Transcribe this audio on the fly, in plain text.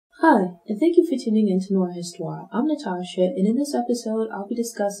Hi, and thank you for tuning in to Noir Histoire. I'm Natasha, and in this episode, I'll be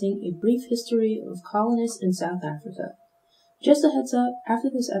discussing a brief history of colonists in South Africa. Just a heads up,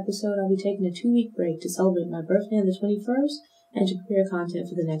 after this episode, I'll be taking a 2-week break to celebrate my birthday on the 21st and to prepare content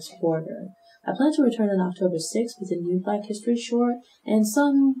for the next quarter. I plan to return on October 6th with a new Black History short and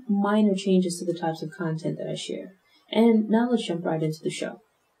some minor changes to the types of content that I share. And now let's jump right into the show.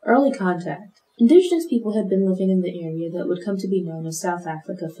 Early contact. Indigenous people had been living in the area that would come to be known as South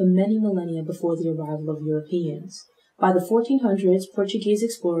Africa for many millennia before the arrival of Europeans. By the 1400s, Portuguese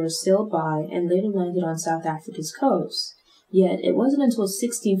explorers sailed by and later landed on South Africa's coast. Yet, it wasn't until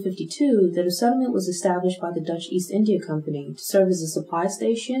 1652 that a settlement was established by the Dutch East India Company to serve as a supply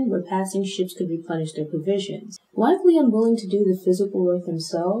station where passing ships could replenish their provisions. Likely unwilling to do the physical work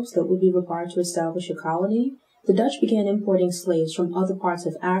themselves that would be required to establish a colony, the Dutch began importing slaves from other parts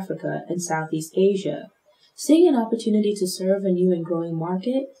of Africa and Southeast Asia. Seeing an opportunity to serve a new and growing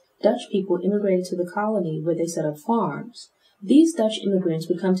market, Dutch people immigrated to the colony where they set up farms. These Dutch immigrants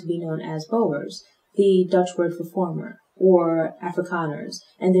would come to be known as Boers, the Dutch word for farmer, or Afrikaners,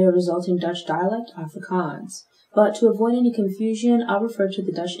 and their resulting Dutch dialect, Afrikaans. But to avoid any confusion, I'll refer to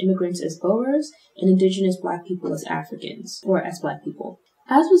the Dutch immigrants as Boers and indigenous Black people as Africans, or as Black people.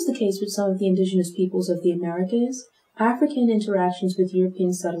 As was the case with some of the indigenous peoples of the Americas, African interactions with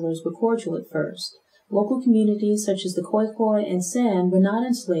European settlers were cordial at first. Local communities such as the Khoikhoi and San were not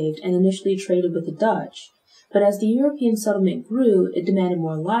enslaved and initially traded with the Dutch. But as the European settlement grew, it demanded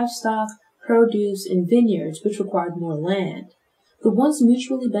more livestock, produce, and vineyards, which required more land. The once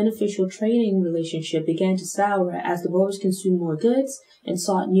mutually beneficial trading relationship began to sour as the Boers consumed more goods and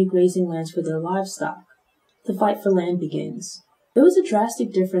sought new grazing lands for their livestock. The fight for land begins. There was a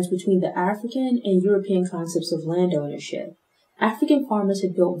drastic difference between the African and European concepts of land ownership. African farmers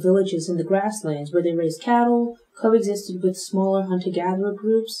had built villages in the grasslands where they raised cattle, coexisted with smaller hunter-gatherer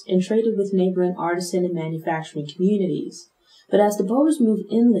groups, and traded with neighboring artisan and manufacturing communities. But as the Boers moved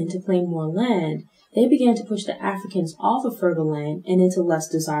inland to claim more land, they began to push the Africans off of fertile land and into less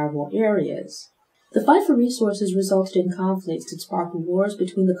desirable areas. The fight for resources resulted in conflicts that sparked wars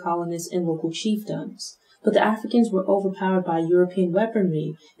between the colonists and local chiefdoms. But the Africans were overpowered by European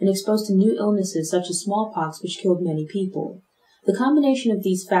weaponry and exposed to new illnesses such as smallpox, which killed many people. The combination of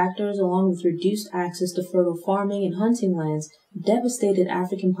these factors, along with reduced access to fertile farming and hunting lands, devastated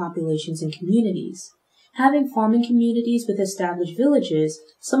African populations and communities. Having farming communities with established villages,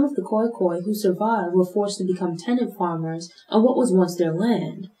 some of the Khoikhoi who survived were forced to become tenant farmers on what was once their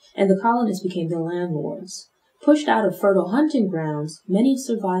land, and the colonists became their landlords. Pushed out of fertile hunting grounds, many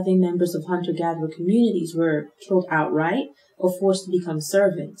surviving members of hunter-gatherer communities were killed outright or forced to become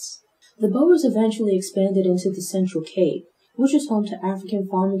servants. The Boers eventually expanded into the Central Cape, which was home to African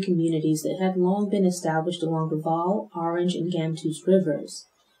farming communities that had long been established along the Vaal, Orange, and Gamtoos rivers.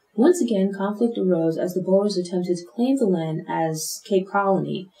 Once again, conflict arose as the Boers attempted to claim the land as Cape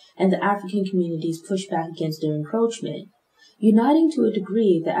Colony, and the African communities pushed back against their encroachment. Uniting to a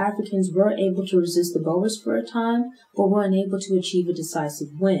degree, the Africans were able to resist the Boers for a time, but were unable to achieve a decisive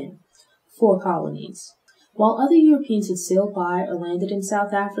win. 4 colonies. While other Europeans had sailed by or landed in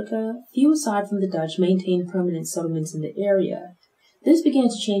South Africa, few aside from the Dutch maintained permanent settlements in the area. This began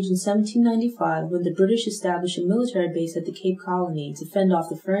to change in 1795 when the British established a military base at the Cape Colony to fend off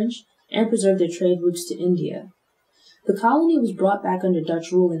the French and preserve their trade routes to India. The colony was brought back under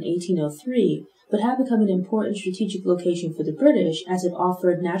Dutch rule in 1803, but had become an important strategic location for the British as it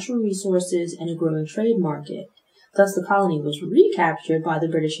offered natural resources and a growing trade market. Thus, the colony was recaptured by the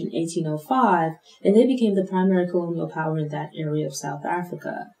British in 1805, and they became the primary colonial power in that area of South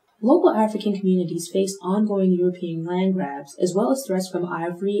Africa. Local African communities faced ongoing European land grabs, as well as threats from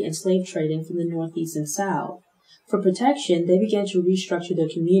ivory and slave trading from the northeast and south. For protection, they began to restructure their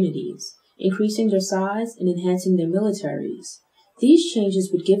communities, increasing their size and enhancing their militaries. These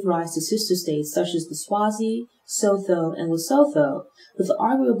changes would give rise to sister states such as the Swazi, Sotho, and Lesotho, but the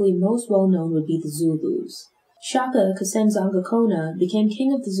arguably most well-known would be the Zulus. Shaka Kasenzangakona became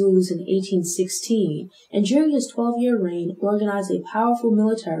king of the Zulus in 1816, and during his 12-year reign organized a powerful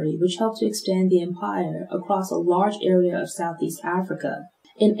military which helped to expand the empire across a large area of Southeast Africa.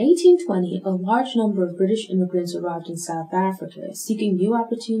 In 1820, a large number of British immigrants arrived in South Africa, seeking new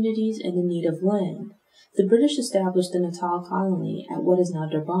opportunities and in need of land. The British established the Natal colony at what is now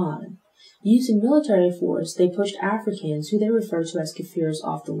Durban. Using military force, they pushed Africans, who they referred to as Kafirs,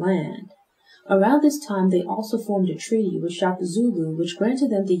 off the land. Around this time, they also formed a treaty with Shaka Zulu, which granted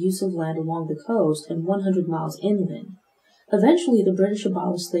them the use of land along the coast and 100 miles inland. Eventually, the British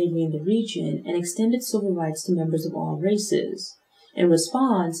abolished slavery in the region and extended civil rights to members of all races. In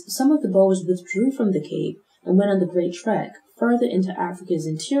response, some of the Boers withdrew from the Cape and went on the Great Trek, further into Africa's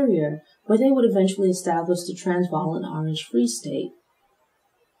interior, where they would eventually establish the Transvaal and Orange Free State.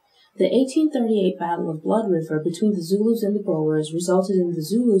 The 1838 Battle of Blood River between the Zulus and the Boers resulted in the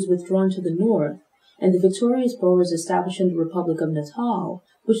Zulus withdrawing to the north, and the victorious Boers establishing the Republic of Natal,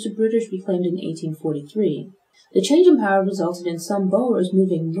 which the British reclaimed in 1843. The change in power resulted in some Boers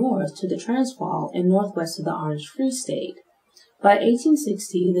moving north to the Transvaal and northwest to the Orange Free State. By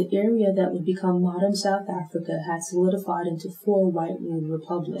 1860, the area that would become modern South Africa had solidified into 4 white-ruled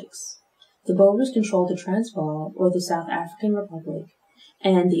republics. The Boers controlled the Transvaal, or the South African Republic,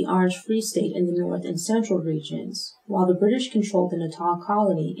 and the Orange Free State in the north and central regions, while the British controlled the Natal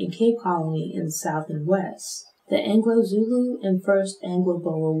Colony and Cape Colony in the south and west, the Anglo-Zulu and First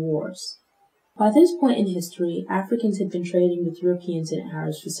Anglo-Boer Wars. By this point in history, Africans had been trading with Europeans and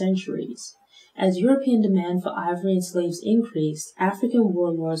Arabs for centuries. As European demand for ivory and slaves increased, African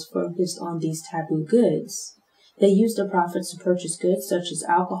warlords focused on these taboo goods. They used their profits to purchase goods such as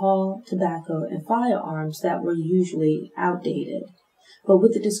alcohol, tobacco, and firearms that were usually outdated. But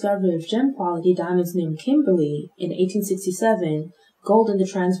with the discovery of gem-quality diamonds named Kimberley in 1867, gold in the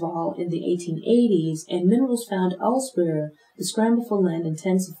Transvaal in the 1880s, and minerals found elsewhere, the scramble for land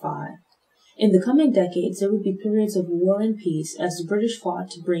intensified. In the coming decades, there would be periods of war and peace as the British fought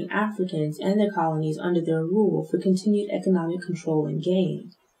to bring Africans and their colonies under their rule for continued economic control and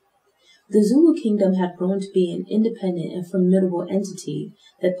gain. The Zulu kingdom had grown to be an independent and formidable entity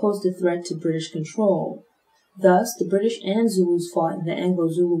that posed a threat to British control. Thus, the British and Zulus fought in the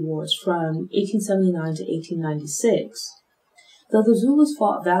Anglo-Zulu Wars from 1879 to 1896. Though the Zulus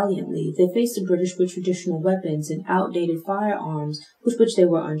fought valiantly, they faced the British with traditional weapons and outdated firearms with which they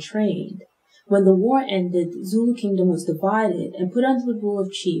were untrained. When the war ended, the Zulu kingdom was divided and put under the rule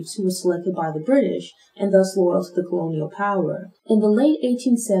of chiefs who were selected by the British and thus loyal to the colonial power. In the late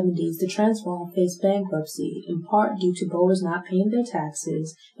 1870s, the Transvaal faced bankruptcy, in part due to Boers not paying their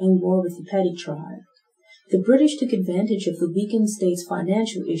taxes and war with the petty tribe. The British took advantage of the weakened state's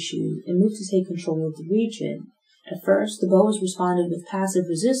financial issues and moved to take control of the region. At first, the Boers responded with passive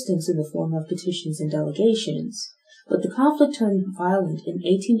resistance in the form of petitions and delegations. But the conflict turned violent in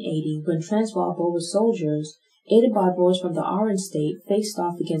 1880 when Transvaal Boer soldiers, aided by Boers from the Orange State, faced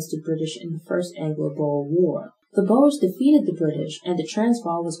off against the British in the First Anglo-Boer War. The Boers defeated the British, and the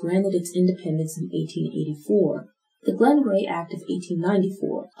Transvaal was granted its independence in 1884. The Glen Grey Act of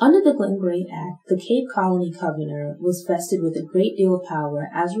 1894. Under the Glen Grey Act, the Cape Colony Governor was vested with a great deal of power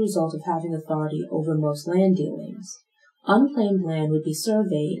as a result of having authority over most land dealings. Unclaimed land would be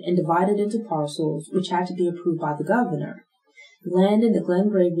surveyed and divided into parcels which had to be approved by the governor. Land in the Glen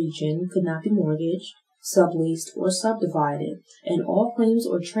Grey region could not be mortgaged, subleased, or subdivided, and all claims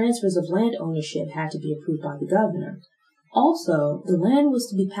or transfers of land ownership had to be approved by the governor. Also, the land was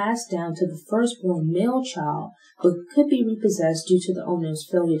to be passed down to the firstborn male child, but could be repossessed due to the owner's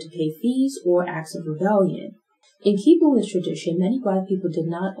failure to pay fees or acts of rebellion. In keeping with tradition, many black people did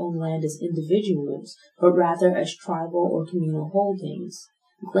not own land as individuals, but rather as tribal or communal holdings.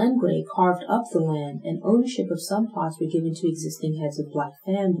 Glen Grey carved up the land, and ownership of some plots were given to existing heads of black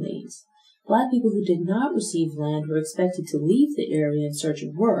families. Black people who did not receive land were expected to leave the area in search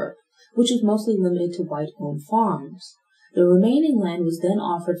of work, which was mostly limited to white-owned farms. The remaining land was then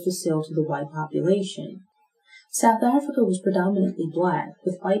offered for sale to the white population. South Africa was predominantly black,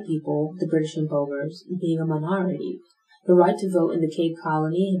 with white people, the British and Boers, being a minority. The right to vote in the Cape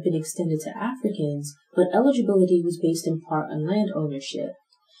Colony had been extended to Africans, but eligibility was based in part on land ownership.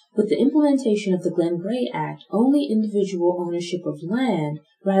 With the implementation of the Glen Grey Act, only individual ownership of land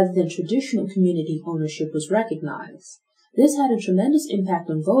rather than traditional community ownership was recognized. This had a tremendous impact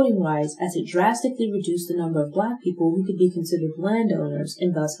on voting rights as it drastically reduced the number of black people who could be considered landowners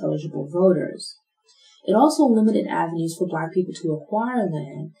and thus eligible voters. It also limited avenues for black people to acquire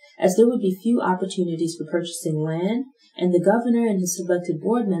land, as there would be few opportunities for purchasing land, and the governor and his selected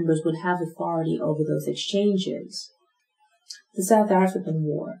board members would have authority over those exchanges. The South African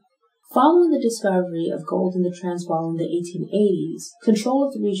War. Following the discovery of gold in the Transvaal in the 1880s, control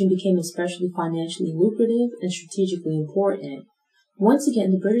of the region became especially financially lucrative and strategically important. Once again,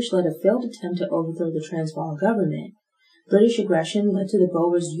 the British led a failed attempt to overthrow the Transvaal government. British aggression led to the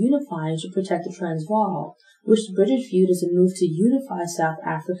Boers unifying to protect the Transvaal, which the British viewed as a move to unify South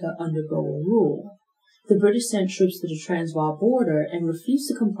Africa under Boer rule. The British sent troops to the Transvaal border and refused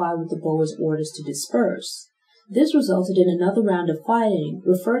to comply with the Boers' orders to disperse. This resulted in another round of fighting,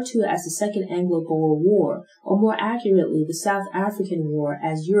 referred to as the Second Anglo-Boer War, or more accurately, the South African War,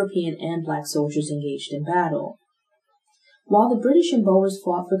 as European and black soldiers engaged in battle. While the British and Boers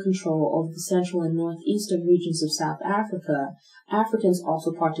fought for control over the central and northeastern regions of South Africa, Africans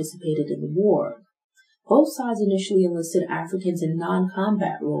also participated in the war. Both sides initially enlisted Africans in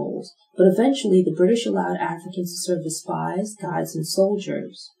non-combat roles, but eventually the British allowed Africans to serve as spies, guides, and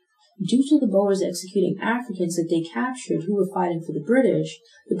soldiers. Due to the Boers executing Africans that they captured who were fighting for the British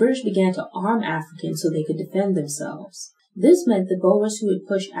began to arm Africans so they could defend themselves. This meant that Boers who had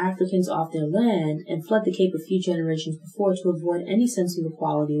pushed Africans off their land and fled the Cape a few generations before to avoid any sense of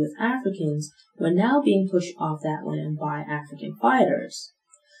equality with Africans were now being pushed off that land by African fighters.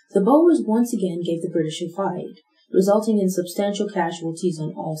 The Boers once again gave the British a fight, resulting in substantial casualties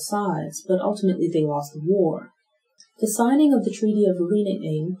on all sides, but ultimately they lost the war. The signing of the Treaty of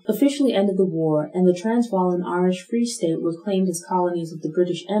Vereeniging officially ended the war, and the Transvaal and Irish Free State were claimed as colonies of the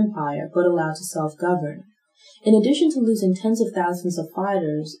British Empire, but allowed to self-govern. In addition to losing tens of thousands of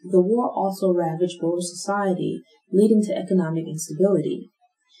fighters, the war also ravaged Boer society, leading to economic instability.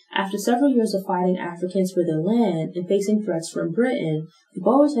 After several years of fighting Africans for their land and facing threats from Britain, the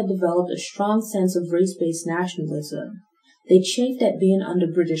Boers had developed a strong sense of race-based nationalism. They chafed at being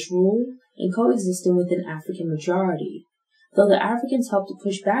under British rule and coexisting with an African majority. Though the Africans helped to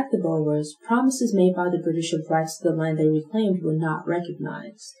push back the Boers, promises made by the British of rights to the land they reclaimed were not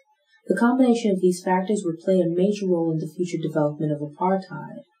recognized. The combination of these factors would play a major role in the future development of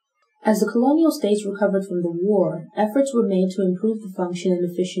apartheid. As the colonial states recovered from the war, efforts were made to improve the function and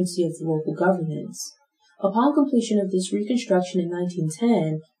efficiency of the local governance. Upon completion of this reconstruction in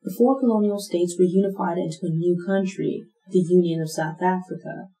 1910, the four colonial states were unified into a new country, the Union of South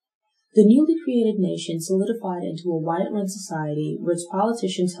Africa. The newly created nation solidified into a white-run society where its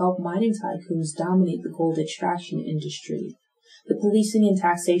politicians helped mining tycoons dominate the gold extraction industry. The policing and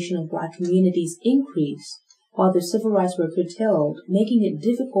taxation of black communities increased, while their civil rights were curtailed, making it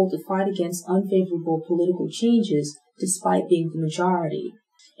difficult to fight against unfavorable political changes despite being the majority.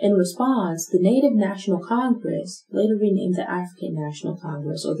 In response, the Native National Congress, later renamed the African National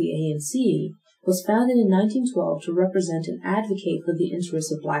Congress, or the ANC, was founded in 1912 to represent and advocate for the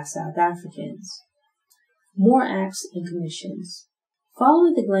interests of black South Africans. More acts and commissions.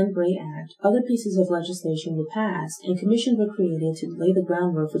 Following the Glenn Gray Act, other pieces of legislation were passed, and commissions were created to lay the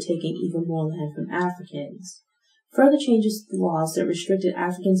groundwork for taking even more land from Africans. Further changes to the laws that restricted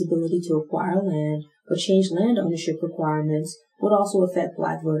Africans' ability to acquire land or changed land ownership requirements would also affect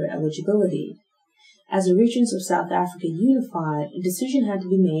black voter eligibility. As the regions of South Africa unified, a decision had to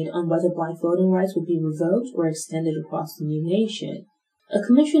be made on whether black voting rights would be revoked or extended across the new nation. A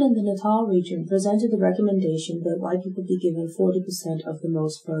commission in the Natal region presented the recommendation that white people be given 40% of the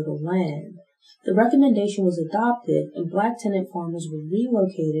most fertile land. The recommendation was adopted, and black tenant farmers were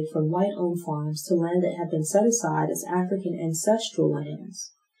relocated from white-owned farms to land that had been set aside as African ancestral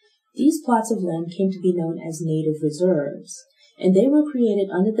lands. These plots of land came to be known as native reserves, and they were created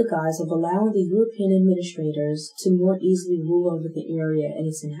under the guise of allowing the European administrators to more easily rule over the area and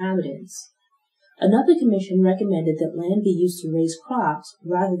its inhabitants. Another commission recommended that land be used to raise crops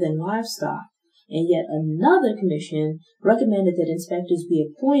rather than livestock, and yet another commission recommended that inspectors be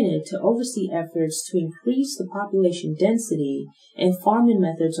appointed to oversee efforts to increase the population density and farming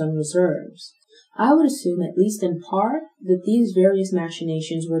methods on reserves. I would assume, at least in part, that these various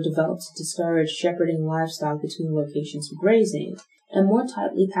machinations were developed to discourage shepherding livestock between locations for grazing, and more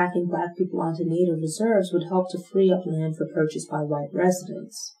tightly packing black people onto native reserves would help to free up land for purchase by white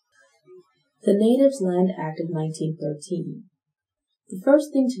residents. The Natives Land Act of 1913. The first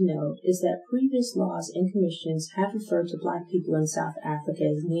thing to note is that previous laws and commissions had referred to black people in South Africa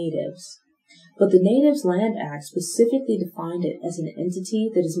as natives, but the Natives Land Act specifically defined it as an entity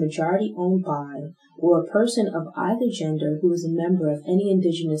that is majority owned by or a person of either gender who is a member of any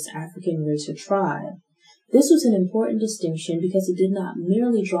indigenous African race or tribe. This was an important distinction because it did not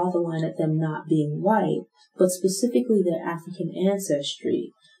merely draw the line at them not being white, but specifically their African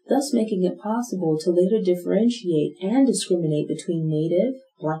ancestry, thus making it possible to later differentiate and discriminate between Native,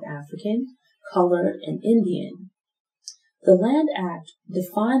 Black African, Colored, and Indian. The Land Act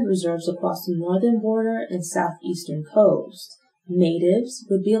defined reserves across the northern border and southeastern coast. Natives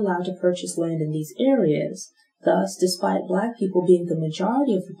would be allowed to purchase land in these areas. Thus, despite black people being the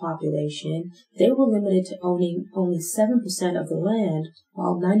majority of the population, they were limited to owning only 7% of the land,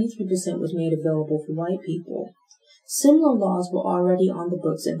 while 93% was made available for white people. Similar laws were already on the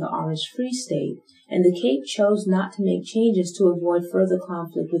books in the Orange Free State, and the Cape chose not to make changes to avoid further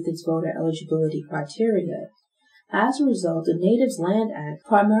conflict with its voter eligibility criteria. As a result, the Natives Land Act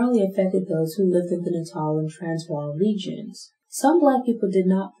primarily affected those who lived in the Natal and Transvaal regions. Some black people did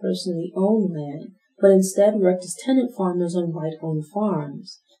not personally own land, but instead worked as tenant farmers on white-owned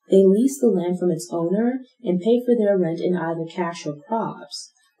farms. They leased the land from its owner and paid for their rent in either cash or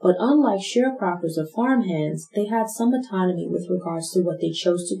crops. But unlike sharecroppers or farmhands, they had some autonomy with regards to what they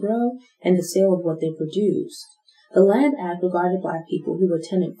chose to grow and the sale of what they produced. The Land Act regarded black people who were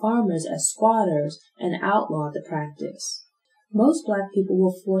tenant farmers as squatters and outlawed the practice. Most black people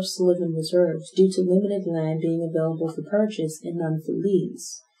were forced to live in reserves due to limited land being available for purchase and none for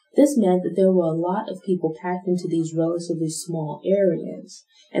lease. This meant that there were a lot of people packed into these relatively small areas,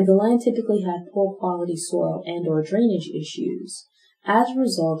 and the land typically had poor quality soil and/or drainage issues. As a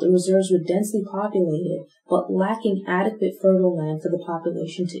result, the reserves were densely populated, but lacking adequate fertile land for the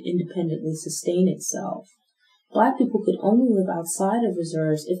population to independently sustain itself. Black people could only live outside of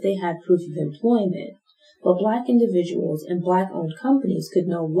reserves if they had proof of employment, but black individuals and black-owned companies could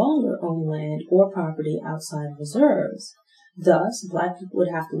no longer own land or property outside of reserves. Thus, black people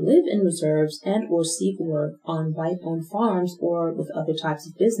would have to live in reserves and/or seek work on white-owned farms or with other types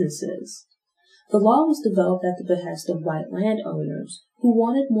of businesses. The law was developed at the behest of white landowners who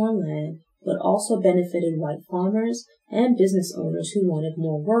wanted more land, but also benefited white farmers and business owners who wanted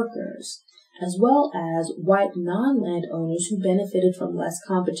more workers, as well as white non-landowners who benefited from less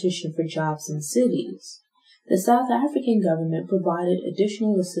competition for jobs in cities. The South African government provided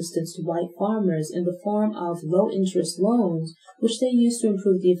additional assistance to white farmers in the form of low-interest loans, which they used to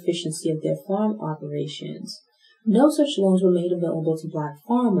improve the efficiency of their farm operations. No such loans were made available to black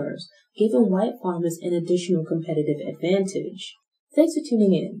farmers, giving white farmers an additional competitive advantage. Thanks for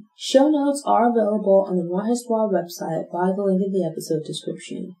tuning in. Show notes are available on the Noir Histoire website via the link in the episode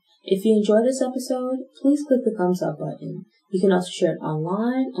description. If you enjoyed this episode, please click the thumbs up button. You can also share it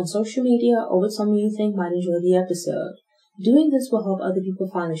online, on social media, or with someone you think might enjoy the episode. Doing this will help other people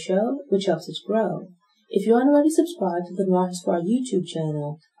find the show, which helps us grow. If you aren't already subscribed to the Noir Histoire YouTube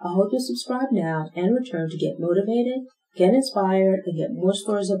channel, I hope you'll subscribe now and return to get motivated, get inspired, and get more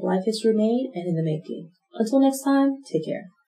stories of Black history made and in the making. Until next time, take care.